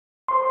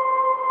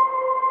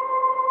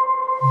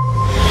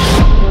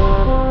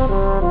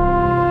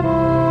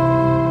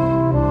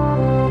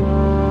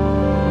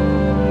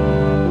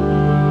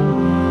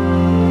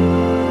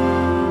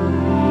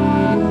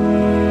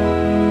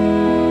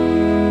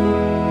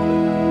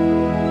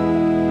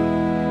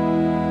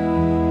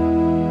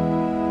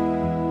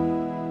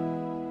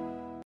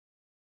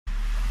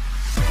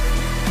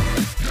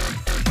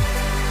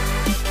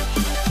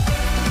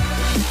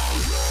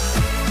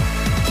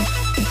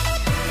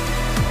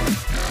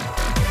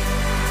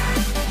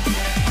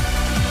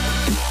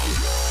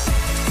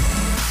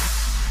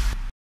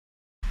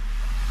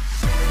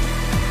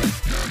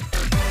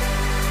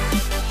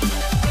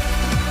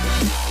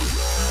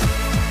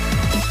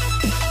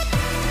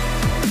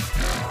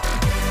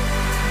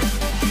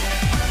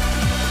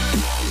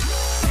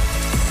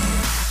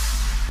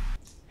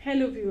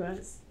Hello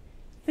viewers,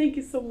 thank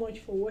you so much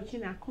for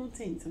watching our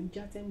content on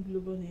Jatem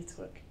Global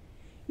Network.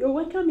 You're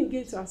welcome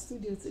again to our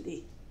studio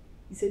today.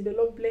 We say the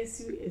Lord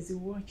bless you as you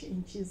watch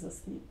in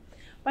Jesus' name.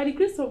 By the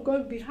grace of God,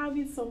 we'll be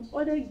having some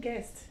other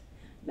guests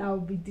that will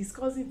be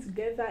discussing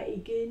together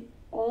again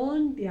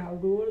on their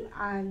role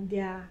and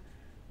their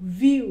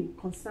view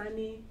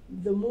concerning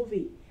the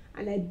movie.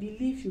 And I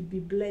believe you'll be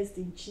blessed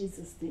in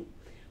Jesus' name.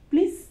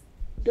 Please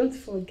don't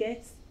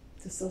forget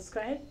to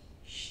subscribe,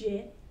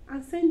 share,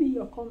 and send in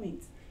your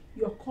comments.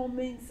 Your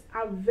comments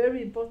are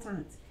very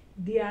important.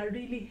 They are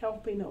really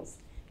helping us.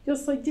 Your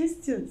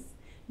suggestions,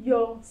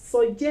 your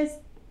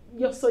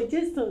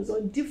suggestions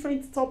on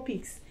different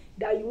topics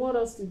that you want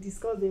us to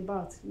discuss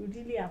about, we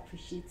really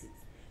appreciate it.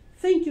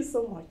 Thank you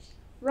so much.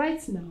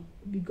 Right now,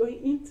 we'll be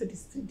going into the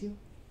studio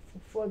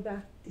for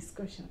further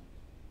discussion.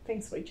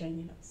 Thanks for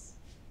joining us.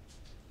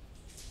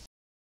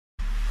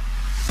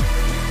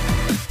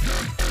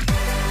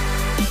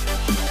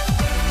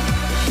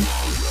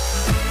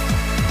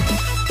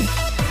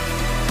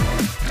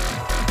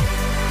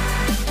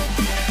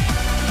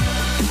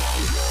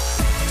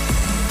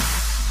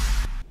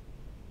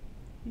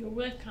 You're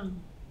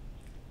welcome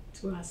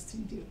to our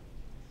studio.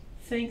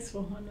 Thanks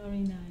for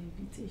honoring our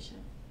invitation.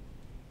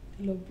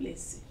 The Lord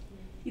bless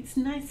you. It's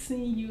nice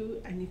seeing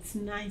you and it's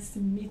nice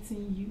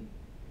meeting you.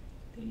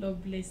 The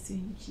Lord bless you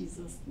in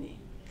Jesus' name.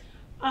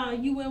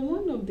 You were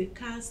one of the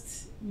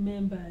cast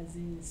members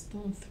in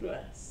Stone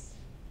Throwers,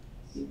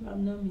 if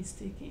I'm not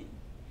mistaken.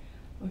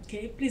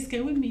 Okay, please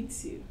can we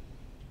meet you?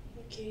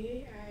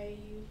 Okay,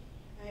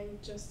 I'm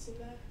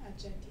Justina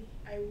Ajadi.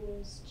 I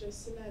was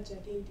Justina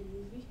Ajadi in the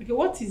movie. Okay,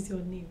 what is your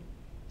name?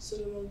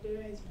 Solomon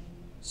Gloria is my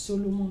name.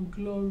 Solomon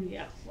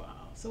Gloria.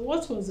 Wow. So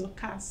what was your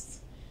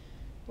cast?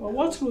 Or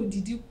what role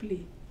did you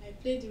play? I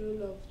played the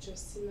role of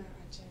Justina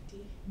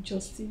Ajadi.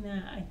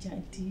 Justina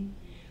Ajadi.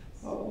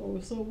 Oh,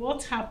 so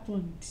what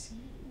happened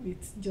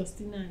with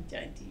Justina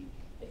Ajadi?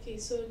 Okay,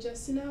 so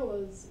Justina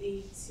was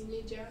a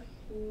teenager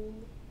who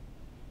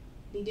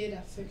needed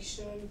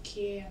affection,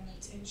 care, and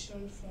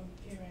attention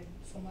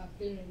from her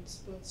parents,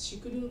 but she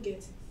couldn't get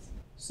it.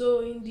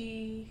 So in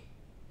the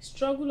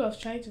struggle of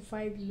trying to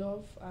find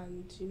love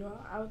and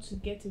how to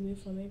get away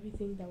from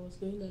everything that was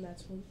going on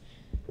at home,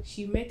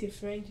 she met a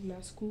friend in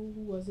her school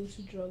who was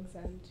into drugs,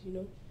 and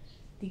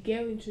the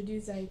girl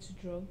introduced her into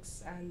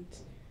drugs, and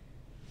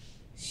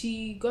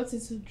she got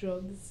into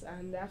drugs,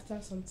 and after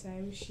some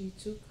time she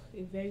took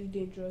a very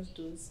dangerous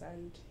dose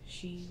and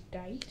she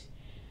died.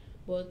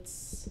 But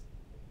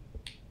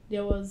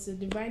there was a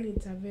divine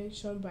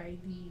intervention by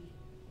the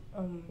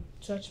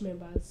church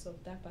members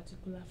of that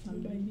particular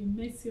family. By the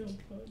mercy of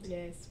God.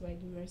 Yes, by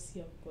the mercy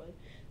of God.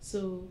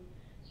 So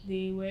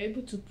they were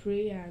able to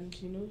pray, and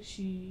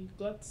she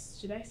got,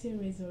 should I say,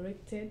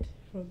 resurrected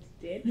from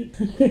the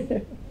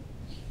dead.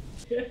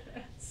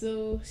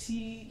 So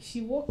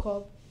she woke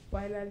up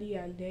finally,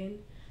 and then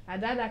her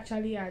dad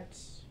actually had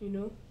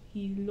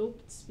he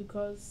eloped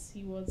because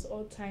he was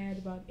all tired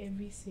about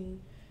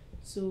everything.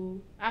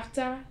 So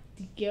after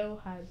the girl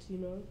had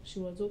she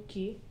was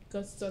okay,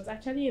 because it was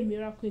actually a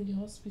miracle in the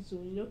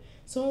hospital.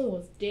 Someone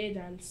was dead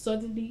and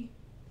suddenly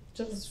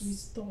just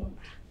restored.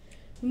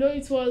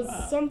 It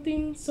was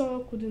something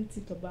someone couldn't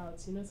think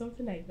about,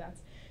 something like that.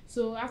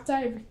 So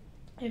after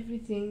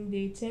everything,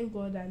 they thanked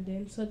God, and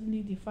then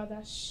suddenly the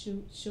father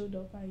showed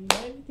up, and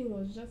everything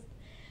was just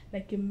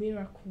like a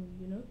miracle.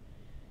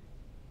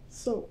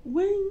 So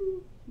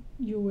when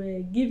you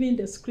were given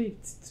the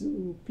script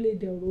to play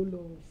the role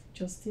of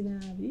Justina,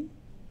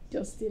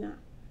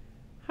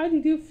 how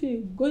did you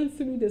feel going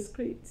through the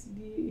script?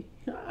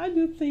 How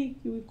do you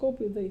think you will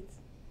cope with it?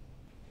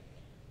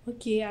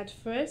 Okay, at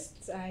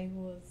first I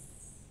was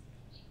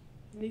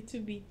a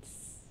little bit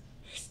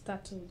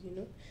startled.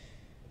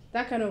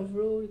 That kind of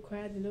role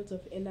required a lot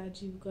of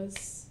energy,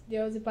 because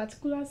there was a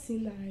particular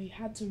scene that I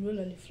had to roll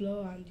on the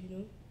floor and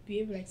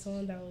behave like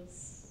someone that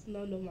was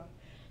not normal.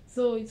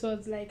 So it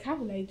was like, how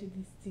will I do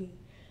this thing?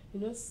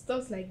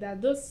 Stuff like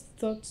that. Those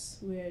thoughts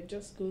were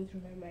just going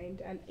through my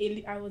mind, and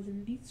I was a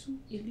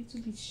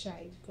little bit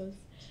shy, because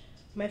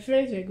my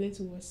friends were going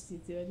to watch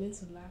it. They were going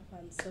to laugh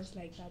and stuff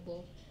like that,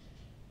 but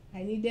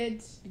I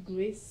needed the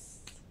grace.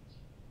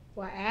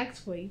 Well, I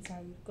asked for it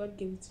and God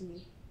gave it to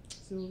me.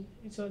 So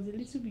it was a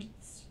little bit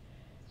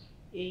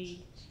a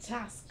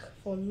task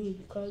for me,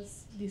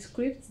 because the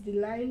script, the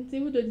lines,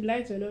 even though the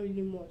lines were not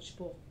really much,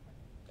 but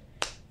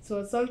it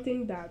was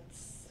something that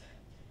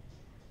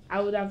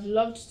I would have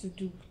loved to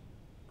do,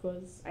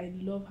 because I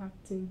love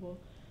acting, but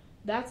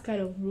that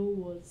kind of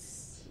role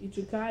it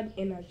required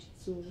energy.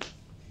 So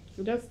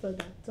I just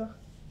thought that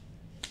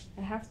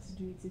I have to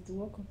do it. It's the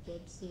work of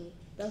God. So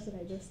that's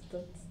what I just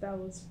thought. That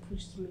was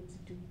pushed me to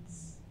do it.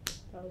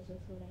 That was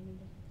just what I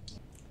needed.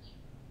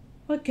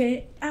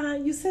 Okay,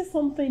 you said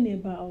something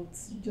about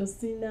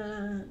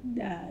Justina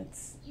that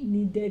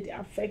needed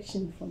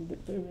affection from the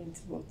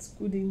parents but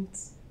couldn't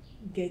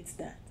get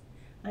that.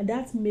 And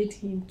that made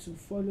him to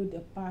follow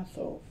the path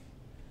of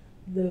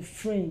the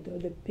friend or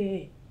the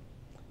peer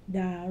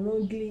that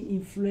wrongly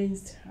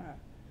influenced her.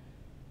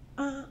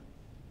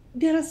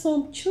 There are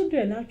some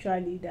children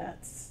actually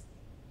that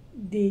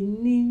they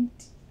need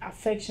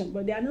affection,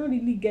 but they are not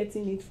really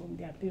getting it from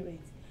their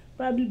parents.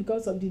 Probably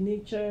because of the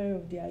nature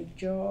of their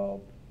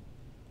job,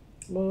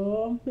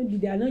 or maybe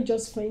they are not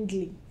just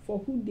friendly for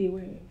who they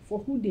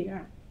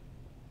are.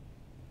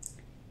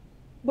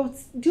 But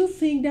do you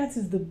think that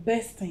is the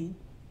best thing?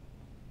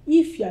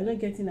 If you are not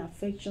getting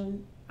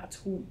affection at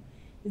home,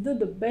 is not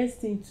the best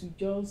thing to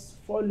just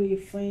follow a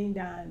friend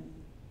and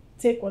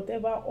take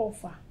whatever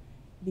offer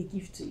they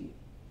give to you?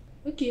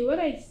 Okay, what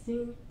I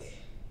think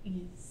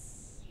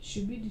is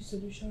should be the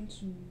solution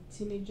to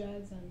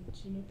teenagers and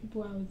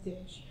people out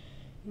there.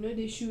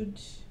 They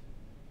should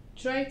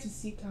try to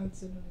see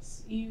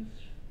counselors if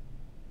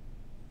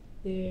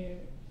their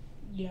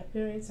their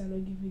parents are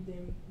not giving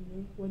them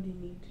what they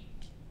need,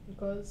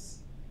 because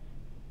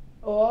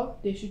or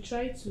they should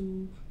try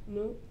to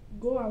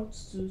go out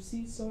to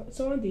see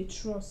someone they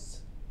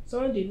trust,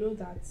 someone they know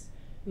that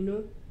you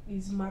know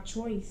is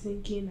mature in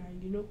thinking,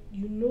 and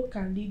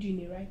can lead you in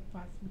the right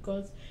path,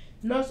 because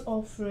not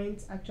all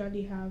friends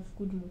actually have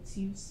good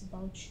motives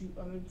about you,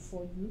 I mean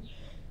for you.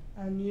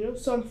 And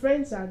some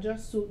friends are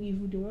just so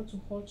evil, they want to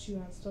hurt you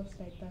and stuff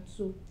like that.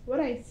 So what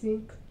I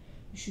think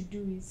you should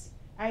do is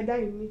either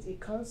you meet a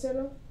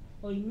counselor,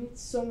 or you meet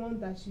someone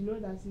that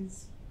that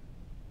is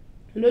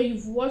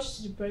you've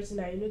watched the person,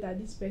 and that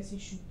this person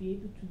should be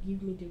able to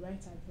give me the right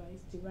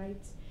advice, the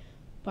right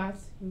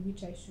path in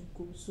which I should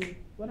go. So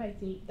that's what I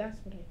think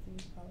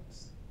about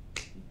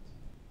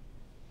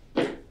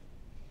it.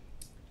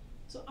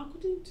 So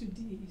according to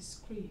the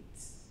script,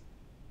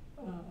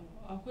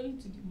 according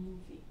to the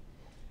movie,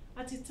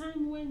 at a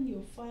time when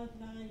your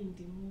father in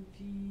the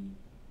movie,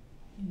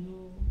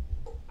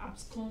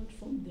 absconded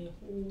from the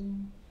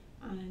home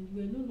and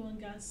you were no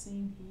longer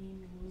seeing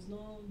him, he was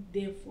not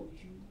there for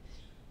you,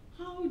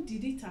 how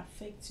did it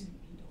affect you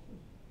in the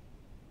home?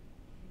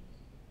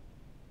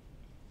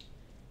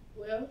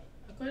 Well,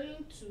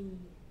 according to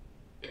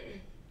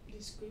the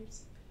script,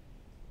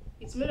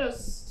 it made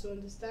us to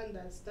understand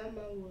that that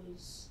man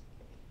was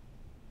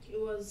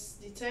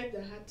the type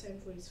that had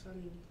time for his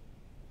family.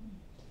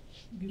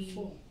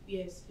 Before?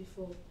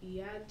 Before. He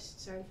had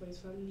time for his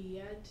family. He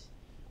had,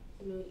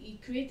 he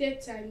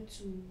created time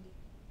to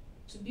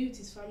be with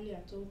his family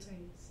at all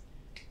times.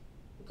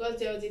 Because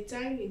there was a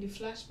time in the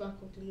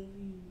flashback of the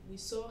movie, we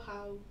saw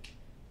how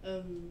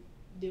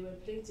they were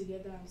playing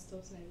together and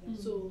stuff like that.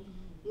 So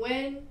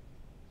when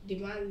the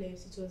man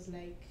left, it was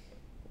like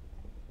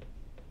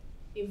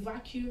a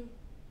vacuum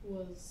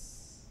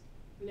was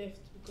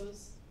left,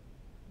 because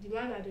the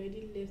man had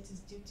already left his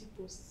duty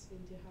post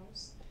in the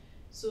house.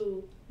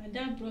 So and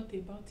that brought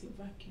about a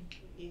vacuum.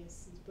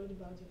 Yes, it brought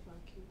about a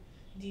vacuum.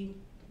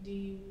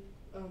 The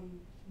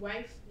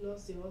wife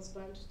lost the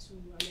husband to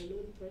an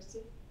unknown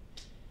person.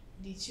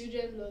 The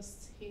children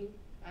lost him,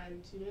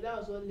 and that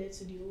was what led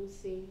to the whole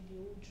thing, the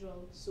whole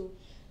drug. So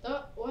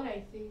what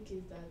I think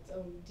is that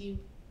the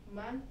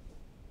man,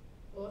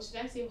 or should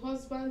I say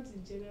husbands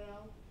in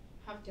general,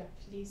 have their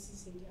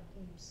places in their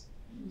homes.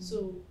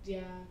 So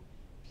their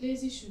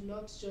places should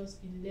not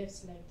just be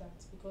left like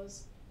that,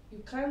 because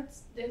you can't,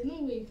 there's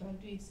no way you can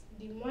do it.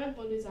 The man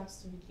always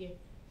has to be there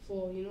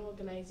for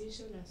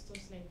organization and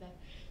stuff like that.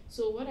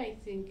 So what I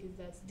think is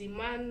that the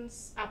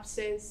man's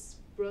absence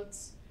brought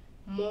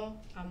more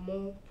and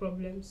more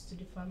problems to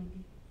the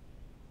family.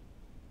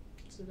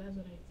 So that's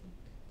what I think.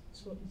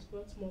 So it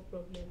brought more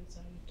problems,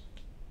 and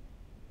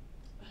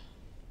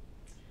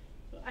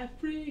I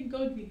pray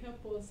God will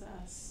help us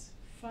as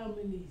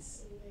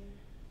families,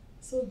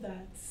 so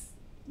that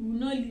we will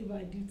not leave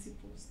our duty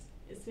post,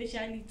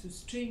 especially to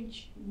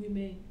strange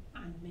women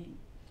and men.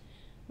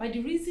 By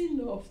the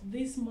reason of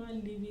this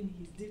man leaving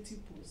his duty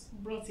post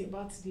brought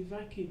about the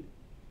vacuum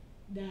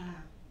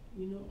that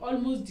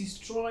almost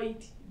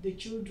destroyed the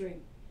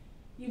children,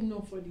 if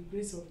not for the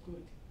grace of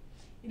God.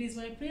 It is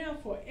my prayer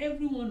for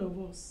every one of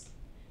us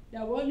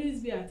that will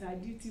always be at our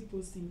duty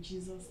post in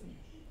Jesus' name.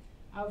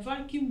 Our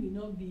vacuum will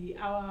not be,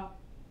 our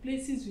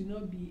places will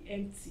not be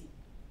empty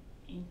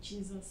in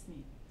Jesus'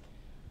 name.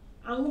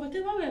 And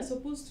whatever we are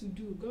supposed to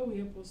do, God will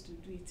help us to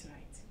do it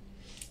right.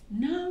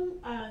 Now,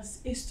 as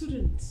a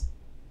student,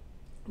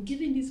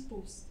 given this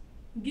post,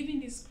 given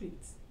this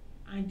script,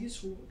 and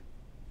this role,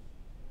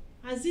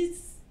 has it,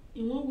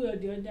 in one way or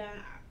the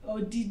other,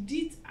 or did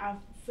it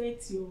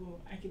affect your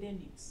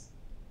academics?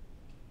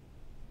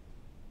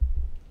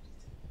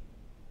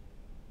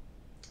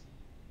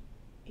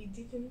 It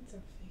didn't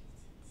affect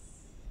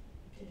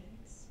it,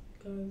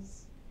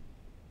 because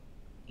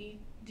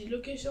the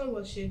location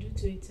was scheduled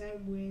to a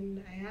time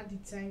when I had the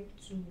time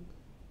to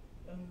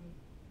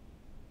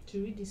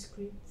read the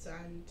script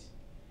and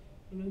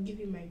give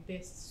it my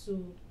best.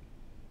 So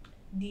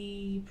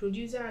the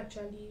producer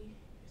actually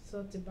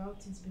thought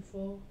about it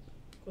before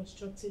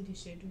constructing the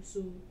schedule, so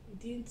it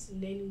didn't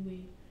in any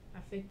way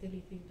affect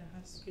anything that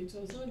has to. It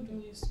was not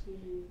during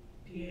school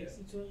period. Yes,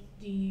 it was,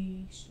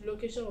 the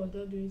location was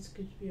not during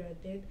school period.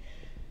 Then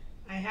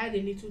I had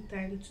a little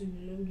time to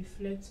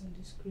reflect on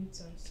the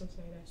scripts and stuff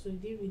like that, so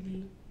it didn't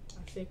really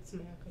affect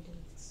my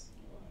academics.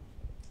 Wow,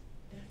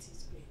 that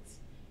is great.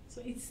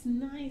 So it's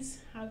nice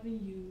having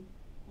you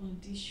on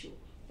this show.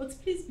 But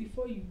please,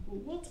 before you go,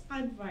 what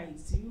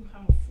advice do you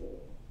have for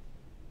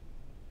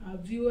our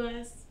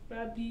viewers,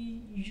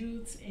 probably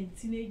youths and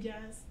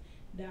teenagers,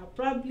 that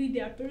probably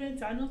their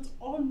parents are not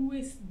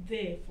always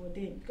there for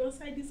them?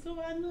 Because I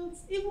discover not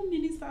even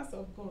ministers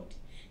of God,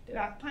 there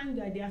are times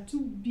that they are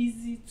too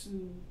busy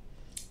to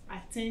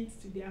attend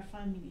to their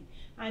family.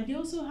 And they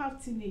also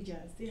have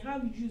teenagers, they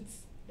have youths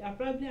that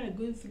probably are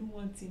going through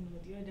one thing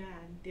or the other,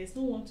 and there's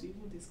no one to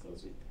even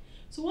discuss with.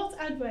 So what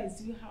advice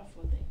do you have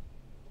for them?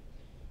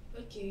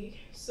 Okay,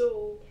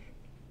 so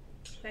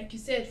like you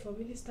said, for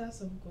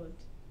ministers of God,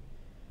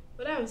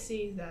 what I would say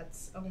is that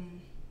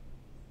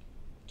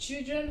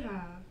children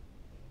are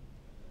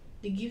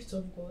the gift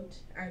of God,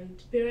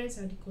 and parents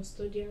are the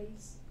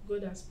custodians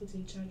God has put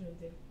in charge of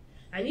them.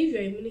 And if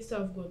you're a minister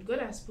of God, God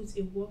has put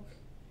a work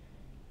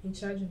in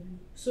charge of you.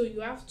 So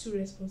you have two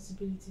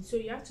responsibilities. So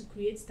you have to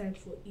create time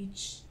for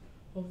each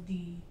of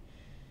the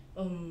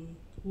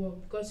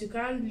work, because you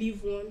can't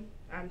leave one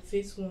and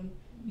face one.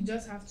 You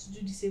just have to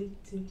do the same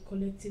thing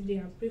collectively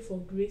and pray for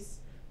grace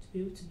to be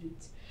able to do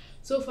it.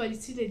 So for the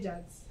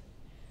teenagers,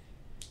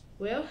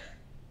 well,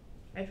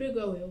 I pray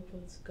God will help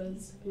us,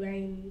 because we're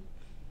in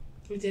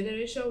a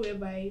generation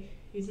whereby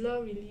it's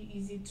not really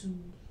easy to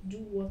do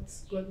what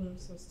God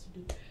wants us to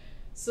do.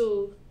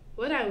 So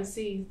what I would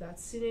say is that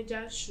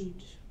teenagers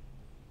should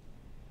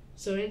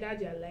surrender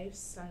their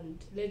lives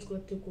and let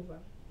God take over,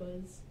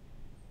 because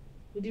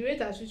with the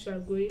rate at which we are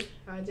going,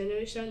 our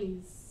generation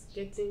is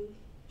getting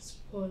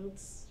spoiled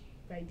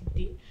by the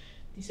day.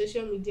 The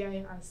social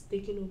media has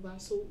taken over.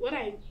 So what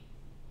I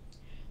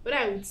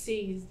would say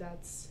is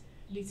that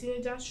the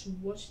teenagers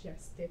should watch their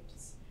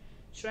steps,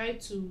 try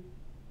to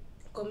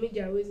commit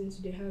their ways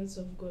into the hands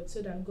of God,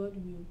 so that God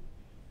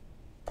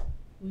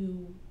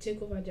will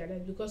take over their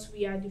life, because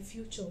we are the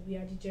future, we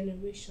are the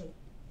generation,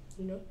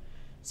 you know.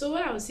 So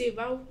what I would say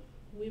about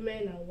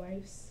women and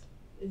wives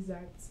is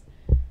that,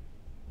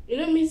 you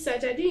know, Miss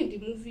Sajadi in the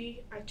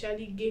movie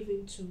actually gave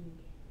in to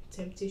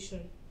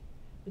temptation,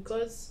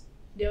 because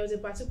there was a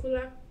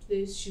particular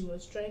place she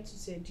was trying to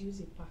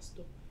seduce a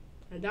pastor,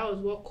 and that was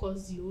what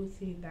caused the whole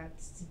thing, that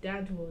the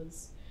dad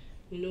was,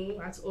 you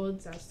know, at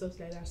odds and stuff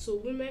like that. So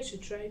women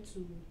should try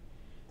to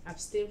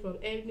abstain from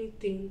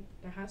anything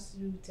that has to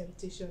do with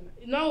temptation.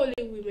 Not only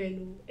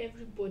women,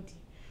 everybody.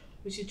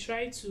 We should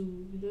try to,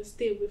 you know,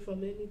 stay away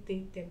from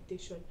anything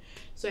temptation.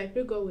 So I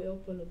pray God will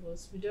help all of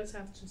us. We just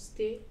have to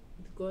stay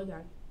with God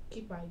and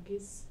keep our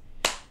gaze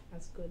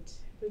as God.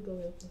 I pray God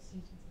will help us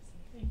in Jesus'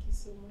 name. Thank you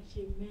so much.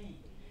 Amen.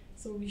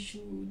 So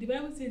the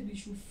Bible says we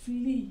should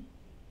flee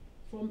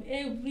from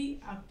every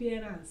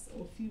appearance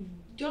of evil.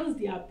 Just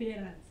the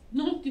appearance,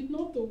 not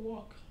to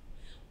walk,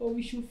 but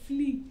we should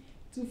flee,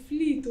 to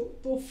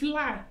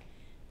fly.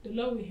 The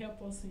Lord will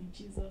help us in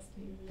Jesus'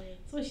 name. Amen.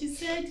 So she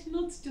said,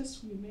 not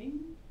just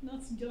women,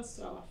 not just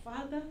to our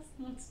fathers,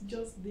 not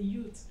just the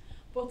youth,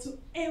 but to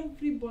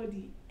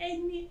everybody,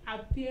 any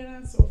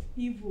appearance of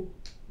evil,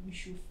 we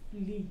should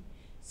flee,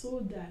 so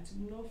that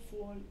we will not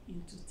fall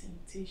into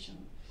temptation.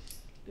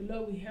 The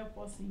Lord will help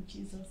us in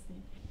Jesus'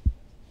 name.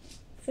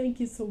 Thank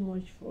you so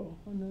much for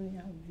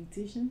honoring our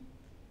invitation.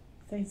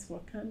 Thanks for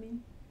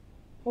coming.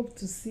 Hope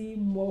to see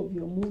more of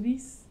your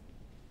movies,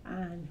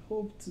 and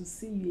hope to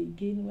see you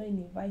again when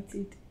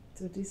invited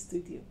to this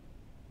studio.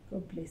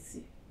 God bless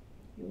you.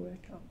 You're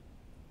welcome.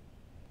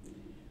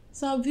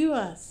 So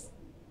viewers,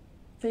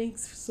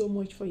 thanks so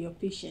much for your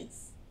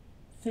patience.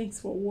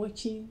 Thanks for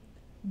watching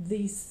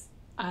this,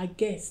 our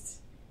guest,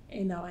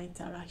 and our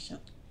interaction.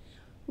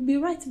 We'll be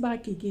right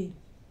back again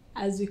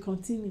as we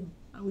continue,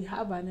 and we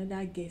have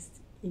another guest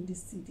in the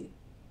studio.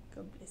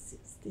 God bless you.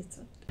 Stay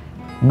tuned.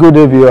 Good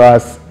day,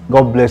 viewers.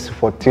 God bless you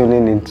for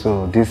tuning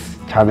into this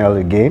channel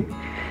again.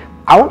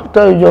 I want to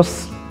tell you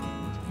just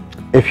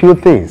a few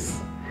things.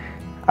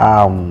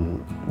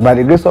 By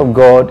the grace of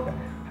God,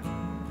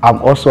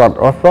 I'm also an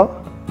author,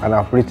 and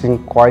I've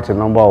written quite a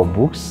number of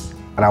books,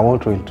 and I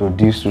want to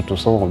introduce you to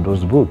some of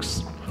those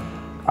books.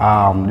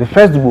 The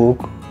first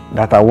book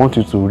that I want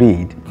you to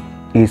read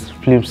is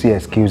Flimsy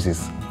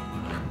Excuses.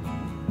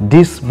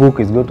 This book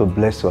is going to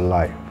bless your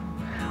life,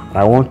 and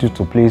I want you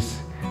to please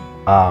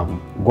go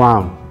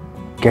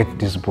and get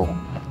this book.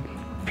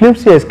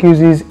 Flimsy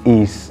Excuses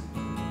is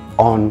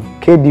on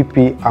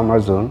KDP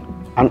Amazon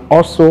and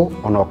also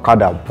on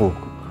Okada book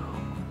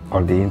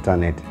on the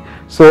internet.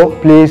 So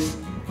please,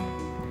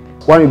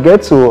 when you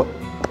get to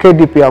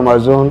KDP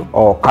Amazon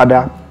or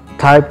Okada,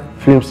 type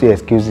Flimsy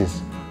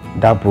Excuses.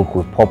 That book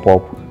will pop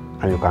up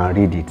and you can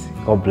read it.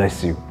 God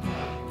bless you.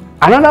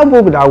 Another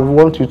book that I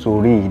want you to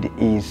read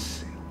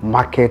is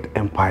Market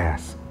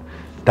Empires.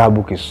 That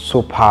book is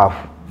so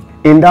powerful.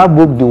 In that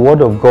book, the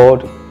word of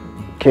God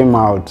came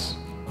out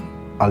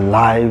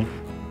alive,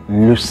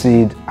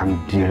 lucid,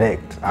 and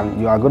direct, and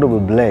you are going to be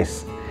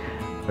blessed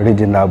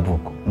reading that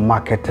book.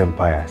 Market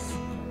Empires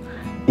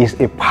is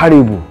a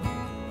parable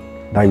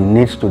that you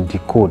need to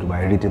decode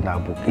by reading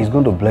that book. It's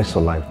going to bless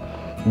your life.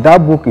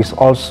 That book is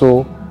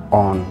also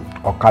on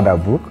Okada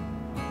book,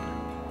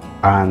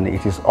 and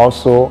it is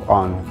also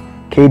on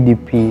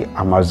KDP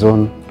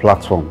Amazon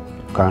platform.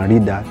 You can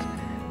read that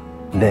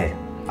there.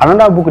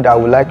 Another book that I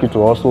would like you to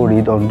also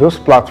read on those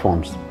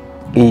platforms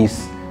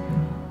is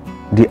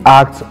The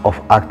Art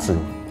of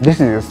Acting. This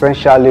is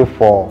essentially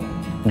for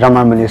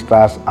drama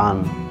ministers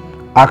and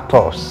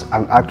actors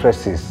and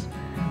actresses.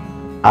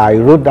 I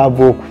wrote that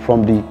book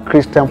from the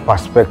Christian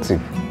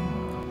perspective.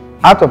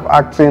 Art of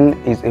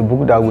Acting is a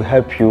book that will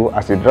help you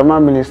as a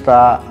drama minister,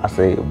 as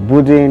a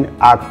budding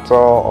actor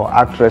or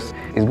actress.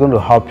 It's going to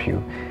help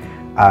you.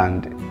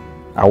 And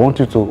I want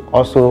you to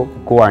also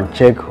go and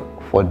check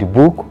for the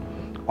book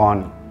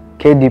on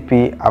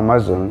KDP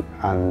Amazon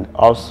and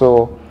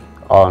also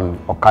on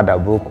Okada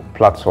book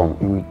platform.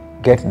 You will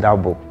get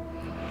that book.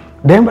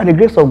 Then by the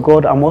grace of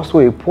God, I'm also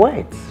a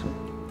poet.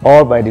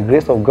 All by the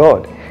grace of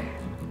God.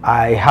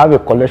 I have a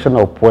collection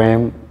of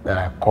poems that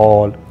I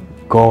call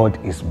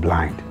God is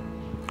Blind.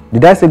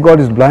 Did I say God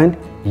is blind?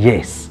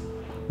 Yes,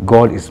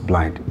 God is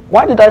blind.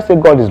 Why did I say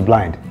God is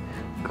blind?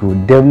 You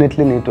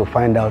definitely need to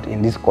find out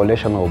in this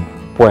collection of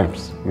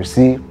poems. You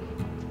see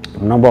a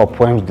number of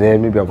poems there,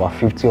 maybe about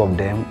 50 of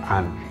them,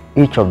 and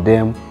each of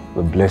them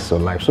will bless your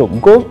life. So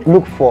go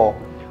look for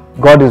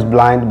God is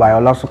Blind by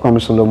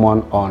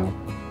Olasunkanmi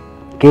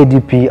on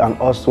KDP and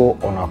also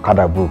on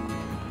Okada book.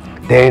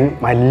 Then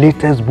my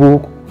latest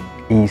book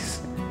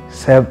is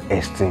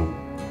Self-Esteem,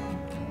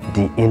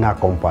 The Inner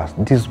Compass.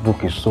 This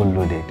book is so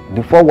loaded.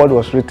 The foreword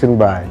was written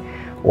by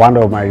one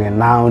of my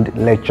renowned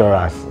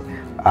lecturers,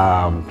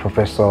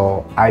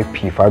 Professor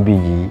I.P.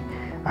 Fabiji,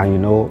 and you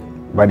know,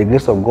 by the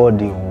grace of God,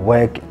 the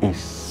work is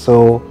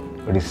so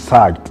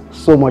researched,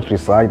 so much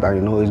researched, and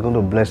you know, it's going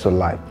to bless your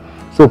life.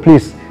 So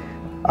please,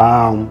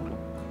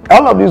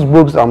 all of these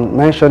books I'm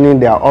mentioning,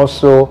 they are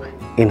also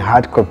in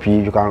hard copy.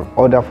 You can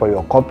order for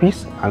your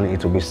copies and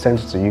it will be sent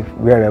to you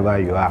wherever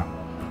you are.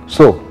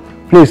 So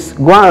please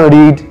go and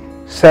read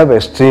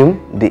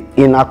Self-Esteem, The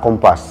Inner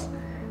Compass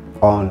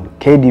on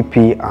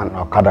KDP and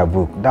Okada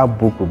book. That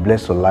book will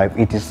bless your life.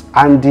 It is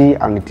handy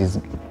and it is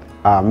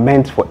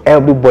meant for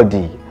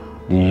everybody,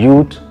 the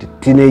youth, the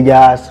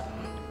teenagers,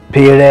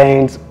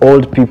 parents,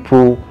 old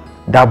people.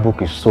 That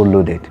book is so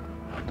loaded.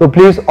 So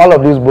please, all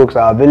of these books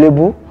are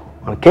available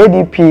on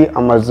KDP,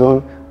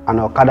 Amazon, and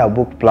Okada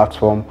book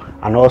platform,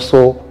 and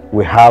also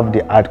we have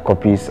the hard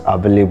copies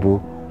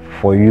available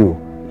for you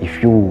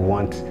if you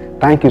want.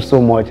 Thank you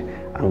so much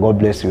and God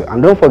bless you.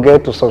 And don't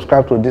forget to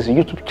subscribe to this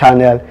YouTube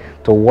channel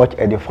to watch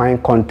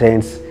edifying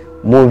contents,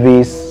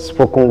 movies,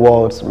 spoken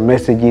words,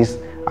 messages,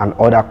 and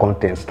other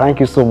contents. Thank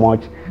you so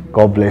much.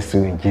 God bless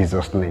you in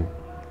Jesus' name.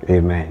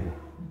 Amen.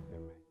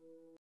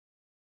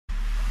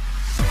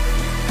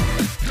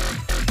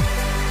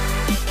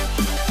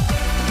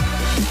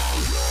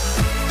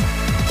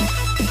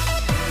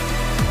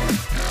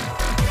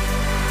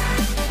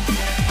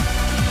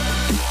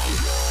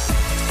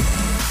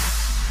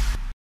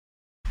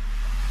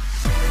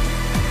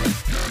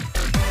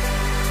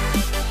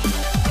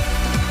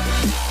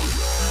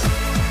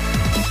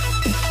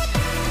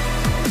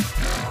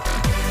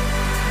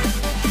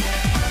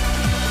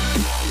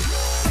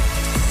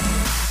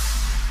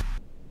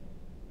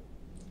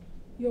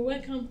 You're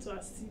welcome to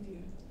our studio.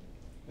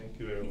 Thank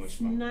you very much,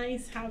 It's ma'am.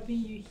 nice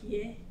having you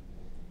here.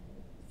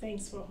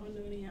 Thanks for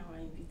honoring our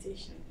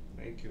invitation.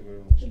 Thank you very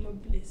much. The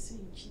Lord bless you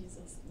in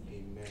Jesus'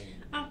 name.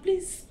 Amen.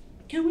 Please,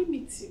 can we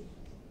meet you?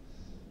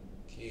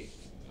 Okay.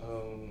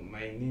 My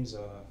names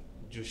are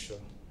Joshua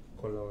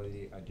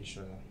Kolawole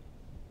Adeshola.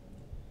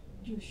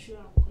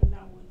 Joshua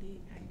Kolawole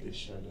Adeshola.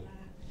 Adeshola.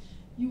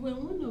 You were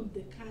one of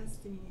the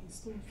cast in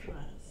Stone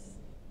Flowers.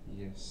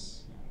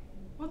 Yes.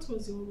 What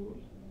was your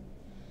role?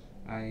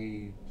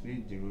 I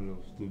played the role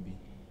of Toby.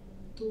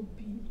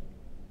 Toby.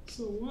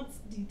 So what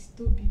did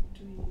Toby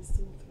do in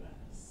Stone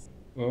Flowers?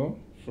 Well,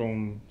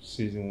 from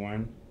season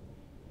 1,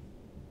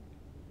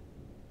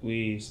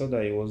 we saw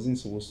that he wasn't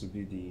supposed to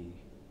be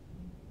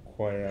the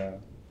choir,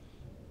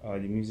 the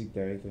music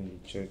director in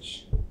the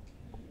church.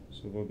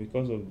 So, but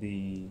because of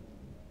the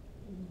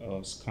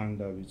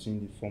scandal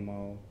between the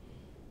former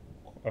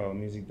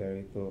music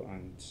director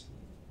and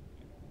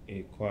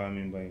a choir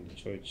member in the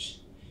church,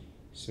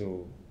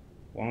 so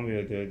one way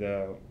or the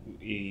other,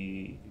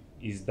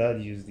 his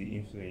dad used the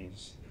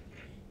influence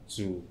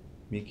to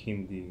make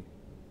him the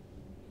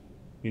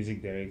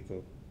music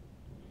director.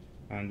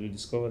 And we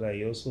discovered that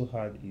he also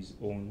had his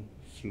own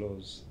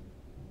flaws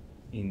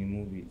in the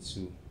movie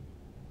too.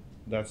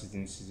 That is,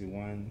 in season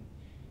 1,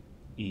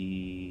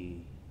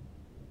 he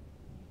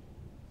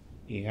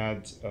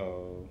had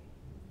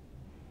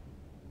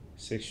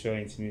sexual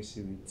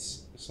intimacy with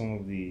some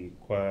of the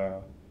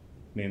choir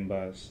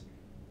members.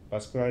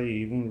 Particularly,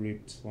 he even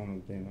raped one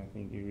of them. I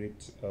think he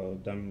raped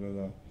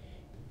Damilola.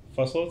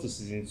 Fast forward to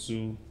season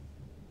 2,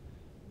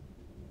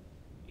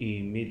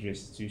 he made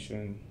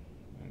restitution,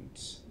 and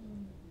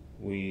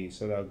we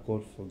saw that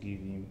God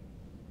forgave him.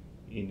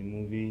 In the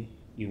movie,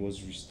 he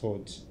was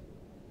restored.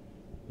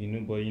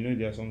 But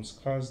there are some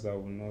scars that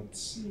will not.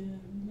 Yeah,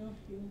 not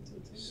feel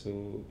totally.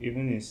 So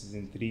even in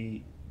season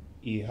 3,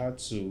 he had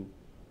to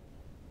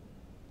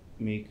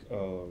make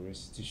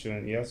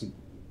restitution. He had to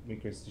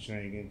make restitution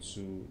again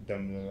to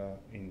Damilola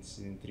in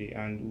season 3.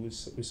 And we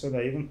saw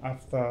that even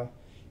after,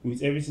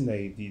 with everything that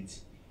he did,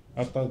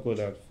 after God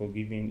had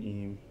forgiven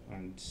him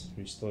and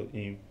restored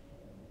him,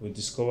 we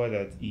discovered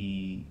that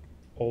he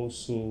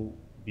also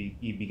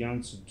he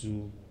began to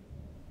do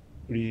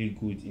really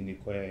good in the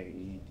choir.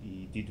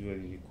 He did well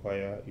in the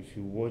choir. If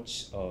you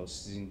watch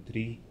season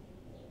 3,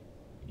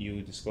 you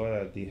will discover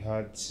that they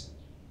had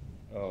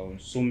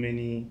so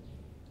many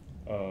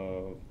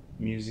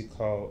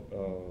musical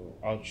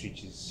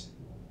outreaches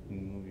in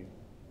the movie.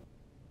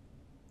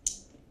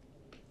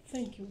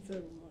 Thank you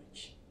very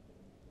much.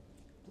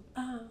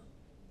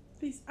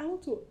 Please, I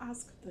want to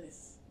ask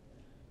this.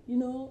 You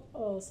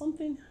know,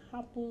 something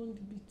happened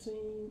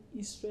between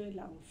Israel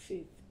and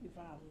Faith, if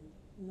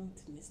I'm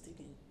not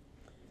mistaken.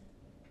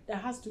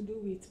 That has to do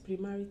with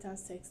premarital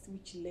sex,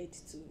 which led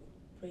to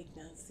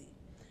pregnancy.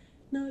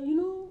 Now, you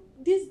know,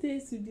 these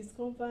days we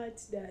discovered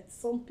that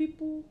some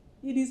people,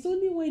 it is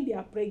only when they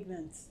are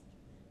pregnant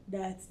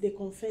that they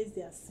confess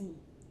their sin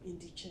in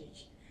the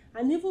church.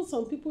 And even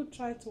some people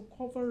try to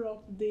cover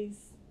up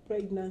this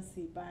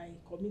pregnancy by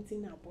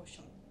committing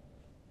abortion,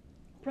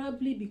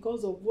 probably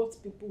because of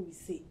what people will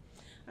say.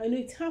 I know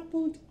it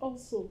happened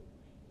also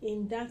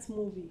in that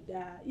movie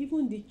that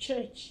even the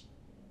church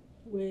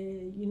where,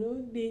 you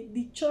know,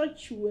 the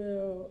church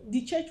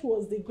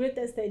was the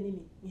greatest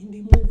enemy in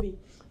the movie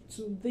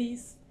to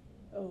these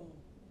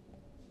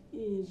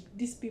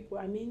people,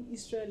 I mean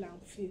Israel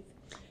and Faith.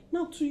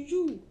 Now, to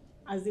you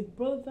as a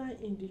brother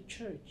in the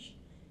church,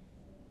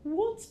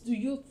 what do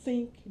you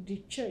think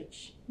the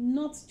church,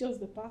 not just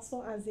the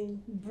pastor, as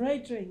in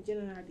brethren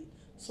generally,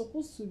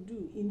 supposed to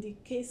do in the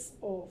case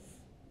of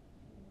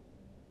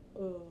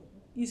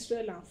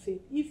Israel and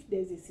Faith, if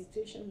there's a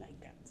situation like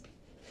that?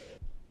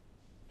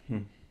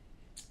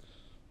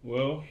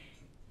 Well,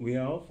 we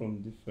are all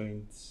from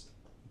different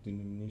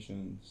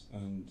denominations,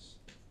 and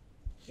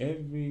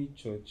every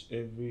church,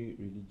 every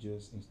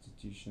religious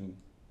institution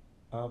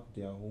have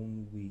their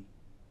own way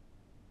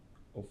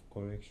of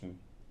correction.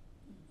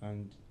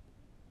 And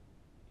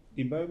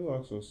the Bible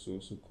asks us to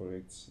also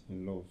correct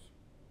in love.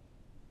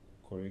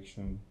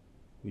 Correction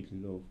with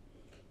love.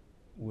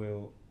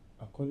 Well,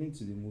 according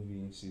to the movie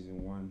in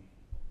season 1,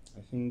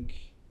 I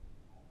think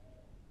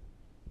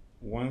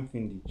one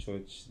thing the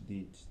church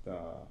did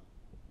that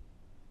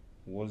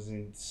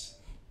wasn't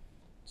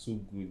too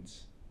good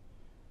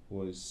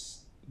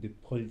was the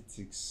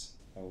politics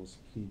that was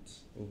played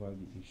over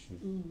the issue.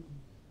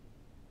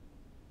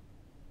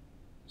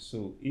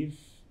 So if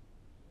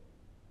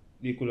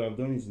they could have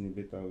done it in a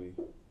better way,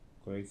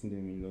 correcting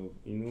them in love,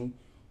 you know,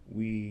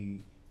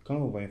 we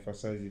can't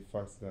overemphasize the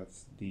fact that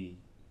they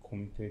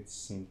committed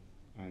sin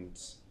and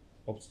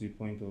up to the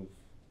point of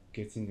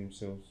getting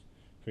themselves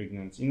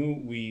pregnant. You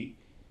know,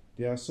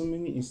 there are so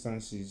many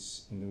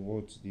instances in the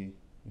world today,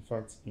 in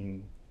fact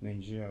in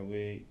Nigeria,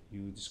 where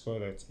you discover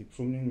that a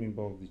prominent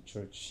member of the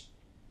church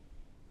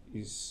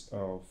is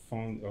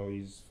found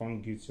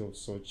guilty of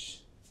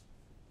such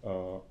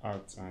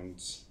act, and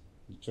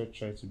the church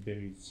tried to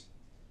bury it.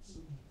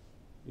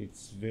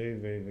 It's very,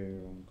 very, very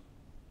wrong,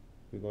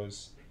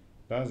 because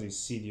that's a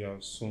seed you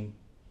have sown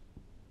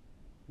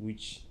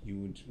which you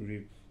would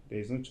reap. There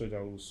is no church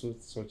that will sow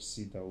such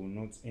seed that will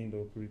not end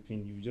up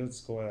reaping. You just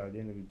discover that at the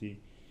end of the day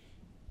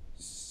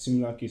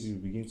similar cases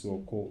will begin to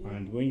occur,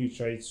 and when you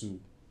try to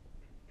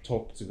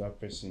talk to that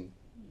person,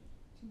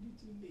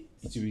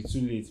 it will be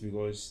too late,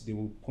 because they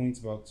will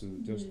point back to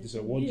just this.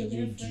 What did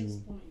you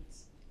do?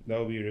 That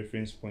will be a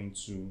reference point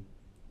to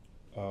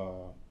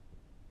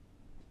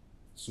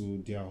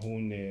their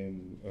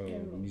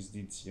own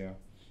misdeeds. Yeah.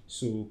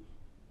 So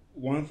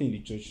one thing the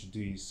church should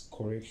do is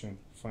correction.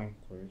 Find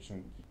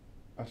correction.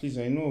 At least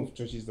I know of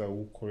churches that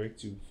will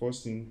correct you.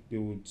 First thing, they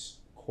would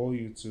call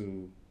you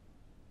to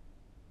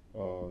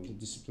the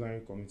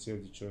disciplinary committee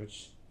of the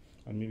church,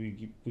 and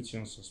maybe put you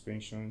on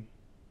suspension,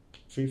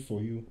 pray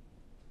for you,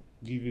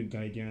 give you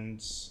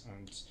guidance,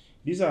 and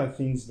these are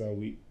things that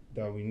we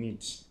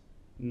need,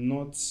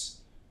 not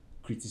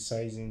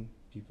criticizing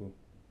people.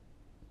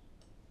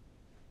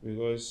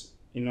 Because,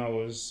 you know, I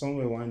was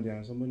somewhere one day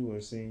and somebody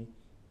was saying,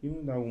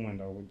 even that woman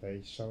that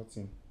is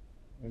shouting,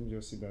 let me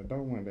just say that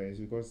woman that is,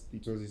 because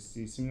it was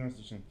a similar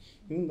situation,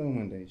 even that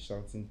woman that is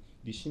shouting,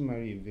 did she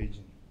marry a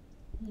virgin?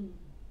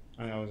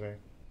 And I was like,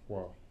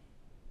 wow.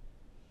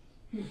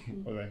 I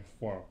was like,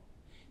 wow.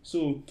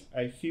 So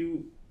I feel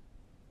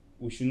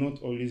we should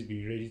not always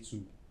be ready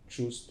to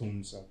throw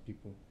stones at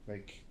people,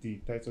 like the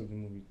title of the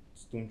movie,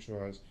 Stone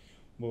Throwers.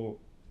 But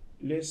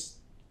let's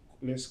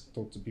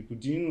talk to people.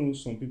 Do you know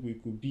some people,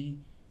 it could be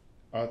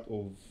out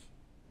of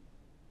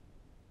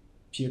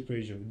peer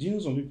pressure? Do you know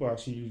some people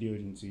actually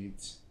lured into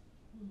it?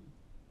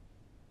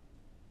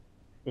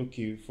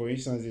 Okay, for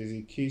instance, there's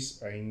a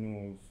case I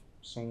know of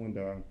someone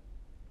that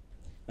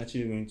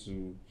actually went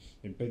to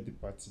a birthday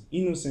party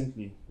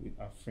innocently with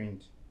a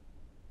friend.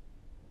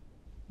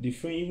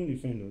 Even the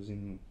friend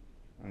doesn't know,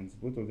 and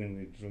both of them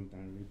were drugged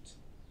and raped,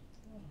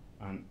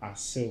 and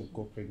herself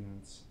got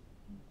pregnant.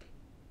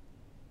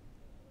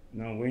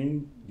 Now,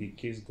 when the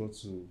case got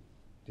to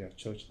their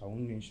church. I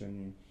won't mention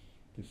him.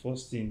 The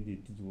first thing they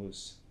did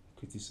was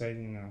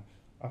criticizing her.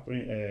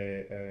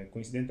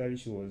 Coincidentally,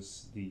 she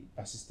was the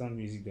assistant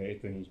music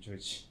director in the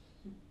church,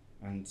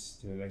 and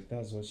they were like,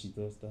 "That's what she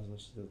does. That's what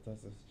she does.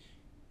 That's what."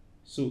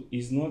 So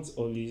it's not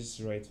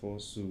always right for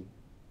us to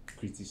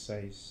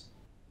criticize.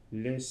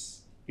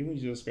 Even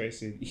Jesus Christ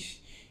said,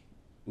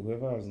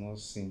 "Whoever has not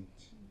sinned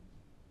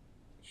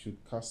should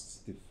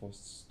cast the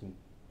first stone."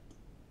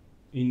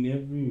 In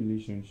every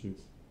relationship,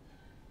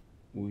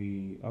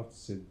 we have to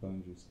set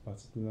boundaries,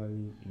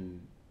 particularly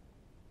in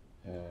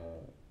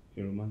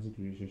a romantic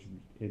relationship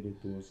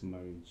headed towards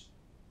marriage.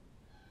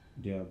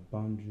 There are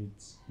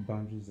boundaries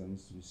that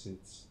needs to be set.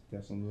 There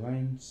are some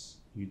lines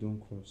you don't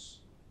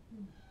cross.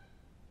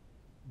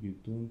 You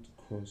don't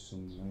cross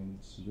some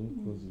lines. You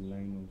don't cross the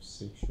line of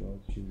sexual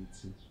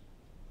purity.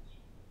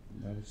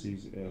 The Bible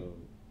says,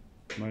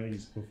 marriage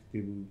is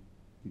profitable,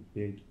 the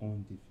bed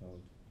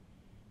undefiled.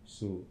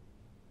 So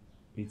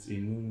it's a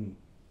no-no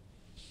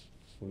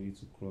for you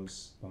to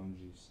cross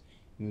boundaries.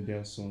 There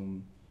are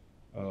some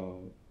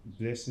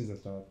blessings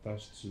that are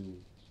attached to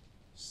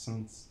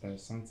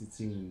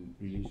sanctity in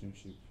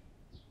relationship,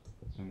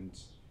 and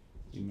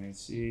people might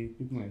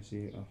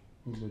say,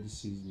 nobody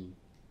sees me,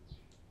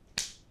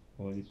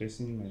 or the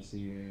person might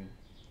say,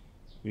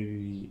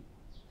 maybe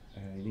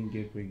I didn't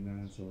get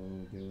pregnant, or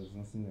there was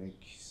nothing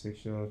like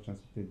sexual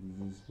transmitted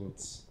disease,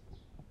 but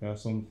there are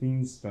some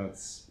things that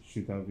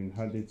should have been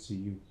added to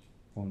you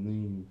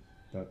unknowingly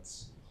that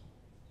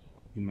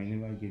you might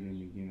never get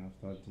them again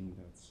after doing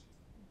that.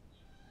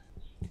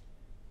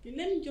 Okay,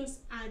 let me just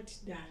add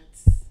that,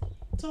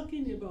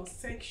 talking about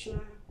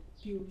sexual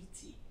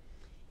purity,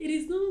 it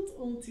is not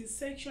until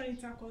sexual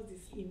intercourse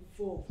is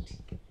involved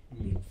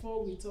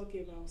before we talk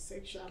about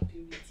sexual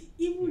purity.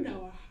 Even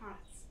our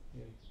hearts.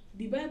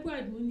 The Bible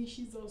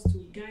admonishes us to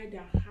guide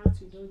our hearts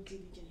with all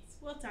diligence.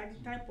 What are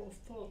the type of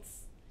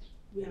thoughts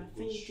we are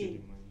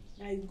thinking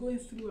that is going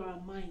through our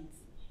minds?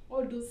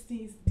 All those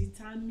things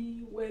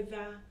determine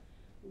whether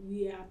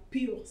we are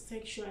pure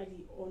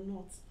sexually or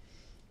not.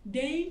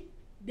 Then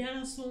there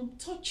are some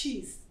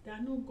touches that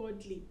are not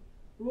godly.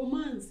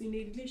 Romance in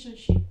a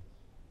relationship,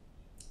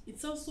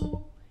 it's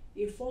also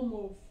a form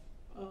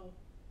of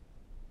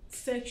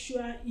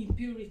sexual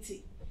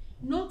impurity.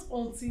 Not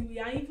until we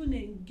are even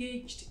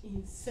engaged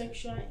in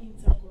sexual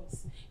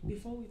intercourse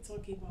before we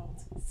talk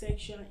about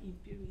sexual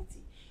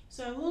impurity.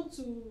 So I want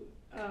to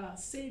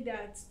say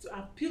that, to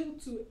appeal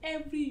to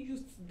every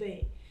youth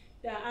there,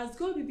 that as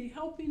God will be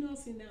helping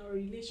us in our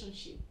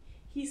relationship,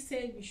 He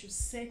said we should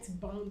set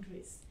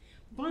boundaries.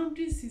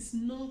 Boundaries is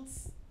not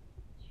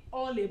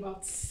all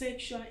about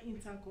sexual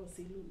intercourse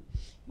alone.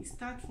 It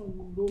starts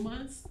from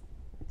romance,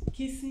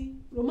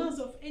 kissing, romance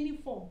of any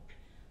form.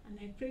 And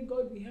I pray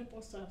God will help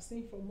us to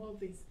abstain from all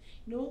this.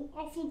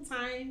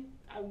 Oftentimes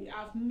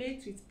I've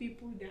met with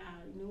people that,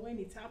 when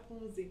it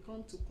happens, they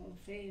come to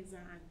confess,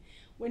 and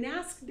when I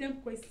ask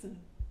them questions,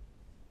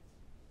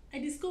 I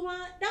discover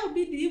that would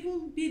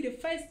even be the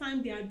first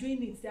time they are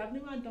doing it. They have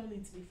never done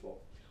it before.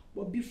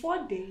 But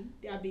before then,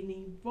 they have been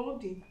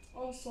involved in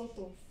all sorts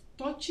of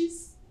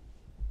touches.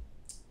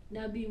 They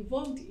have been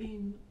involved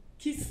in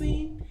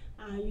kissing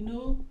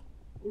and,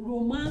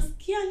 romance,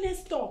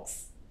 careless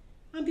talks.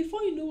 And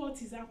before you know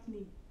what is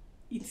happening,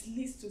 it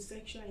leads to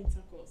sexual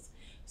intercourse.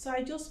 So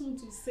I just want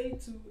to say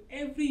to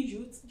every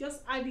youth,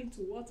 just adding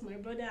to what my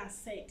brother has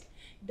said,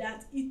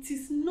 that it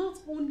is not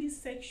only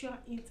sexual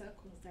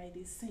intercourse that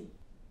is sin.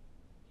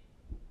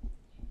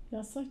 You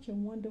are such a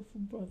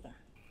wonderful brother.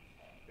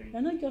 You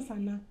are not just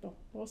an actor,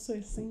 also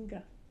a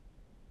singer.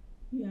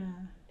 You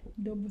are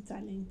double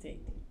talented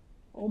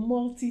or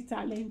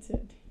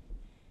multi-talented.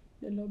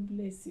 The Lord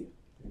bless you.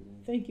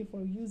 Thank you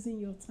for using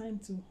your time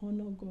to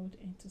honor God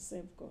and to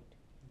serve God.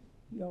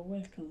 You are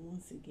welcome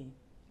once again.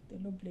 The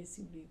Lord bless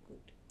you really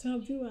good. To our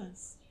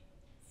viewers,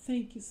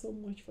 thank you so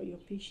much for your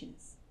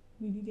patience.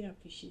 We really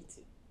appreciate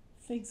it.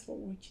 Thanks for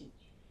watching.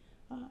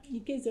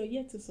 In case you're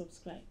yet to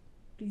subscribe,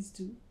 please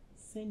do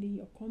send in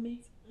your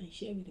comments and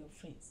share with your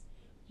friends.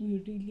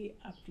 We really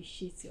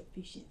appreciate your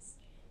patience.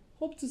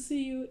 Hope to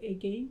see you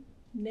again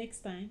next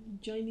time,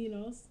 joining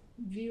us,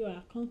 view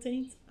our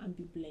content, and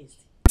be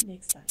blessed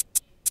next time.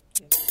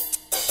 Yeah.